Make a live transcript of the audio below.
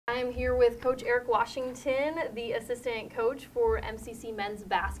I'm here with Coach Eric Washington, the assistant coach for MCC men's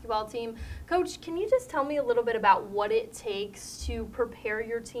basketball team. Coach, can you just tell me a little bit about what it takes to prepare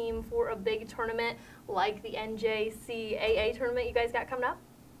your team for a big tournament like the NJCAA tournament you guys got coming up?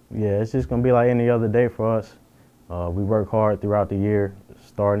 Yeah, it's just going to be like any other day for us. We work hard throughout the year,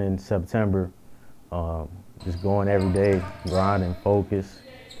 starting in September, just going every day, grinding, focus,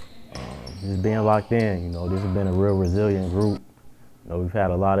 just being locked in. You know, this has been a real resilient group. You know, we've had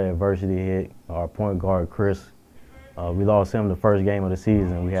a lot of adversity hit. Our point guard, Chris, we lost him the first game of the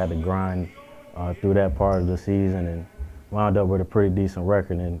season. We had to grind through that part of the season and wound up with a pretty decent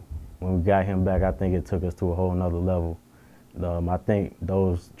record. And when we got him back, I think it took us to a whole nother level. I think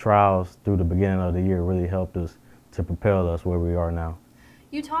those trials through the beginning of the year really helped us to propel us where we are now.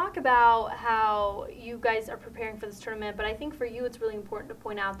 You talk about how you guys are preparing for this tournament, but I think for you it's really important to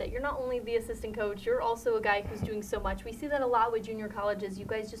point out that you're not only the assistant coach, you're also a guy who's doing so much. We see that a lot with junior colleges. You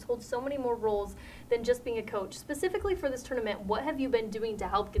guys just hold so many more roles than just being a coach. Specifically for this tournament, what have you been doing to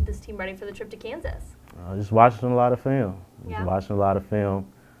help get this team ready for the trip to Kansas? Just watching a lot of film. Yeah. Watching a lot of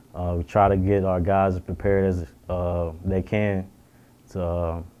film. We try to get our guys as prepared as they can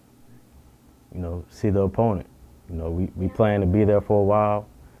to, you know, see the opponent. You know, we plan to be there for a while.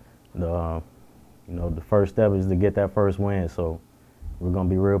 You know, the first step is to get that first win. So we're going to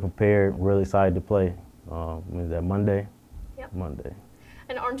be real prepared, really excited to play. Is that Monday? Yep. Monday.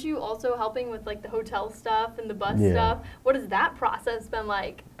 And aren't you also helping with like the hotel stuff and the bus Yeah. stuff? What has that process been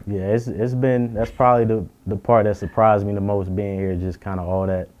like? Yeah, it's been, that's probably the part that surprised me the most being here, just kind of all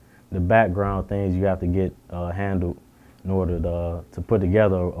that, the background things you have to get handled in order to put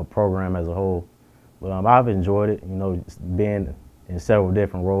together a program as a whole. But I've enjoyed it, you know, just being in several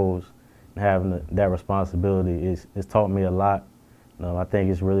different roles and having that responsibility. It's taught me a lot. I think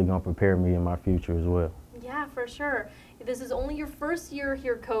it's really going to prepare me in my future as well. Yeah, for sure. This is only your first year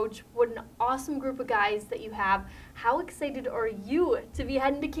here, Coach. What an awesome group of guys that you have. How excited are you to be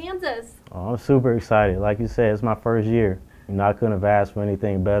heading to Kansas? I'm super excited. Like you said, it's my first year. You know, I couldn't have asked for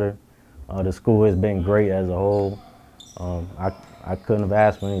anything better. The school has been great as a whole. I couldn't have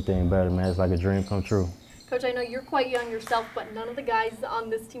asked for anything better, man. It's like a dream come true. Coach, I know you're quite young yourself, but none of the guys on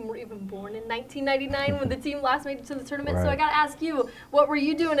this team were even born in 1999 when the team last made it to the tournament. Right. So I got to ask you, what were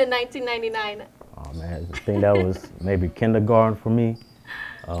you doing in 1999? Oh, man, I think that was maybe kindergarten for me.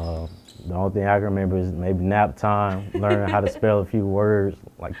 The only thing I can remember is maybe nap time, learning how to spell a few words,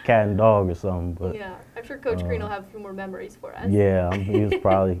 like cat and dog or something. But yeah, I'm sure Coach Green will have a few more memories for us. Yeah, he was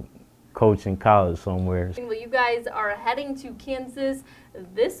probably coaching college somewhere. Well, you guys are heading to Kansas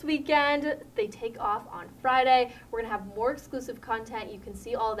this weekend. They take off on Friday. We're going to have more exclusive content. You can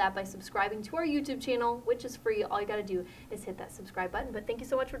see all of that by subscribing to our YouTube channel, which is free. All you got to do is hit that subscribe button. But thank you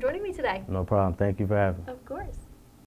so much for joining me today. No problem. Thank you for having me. Of course.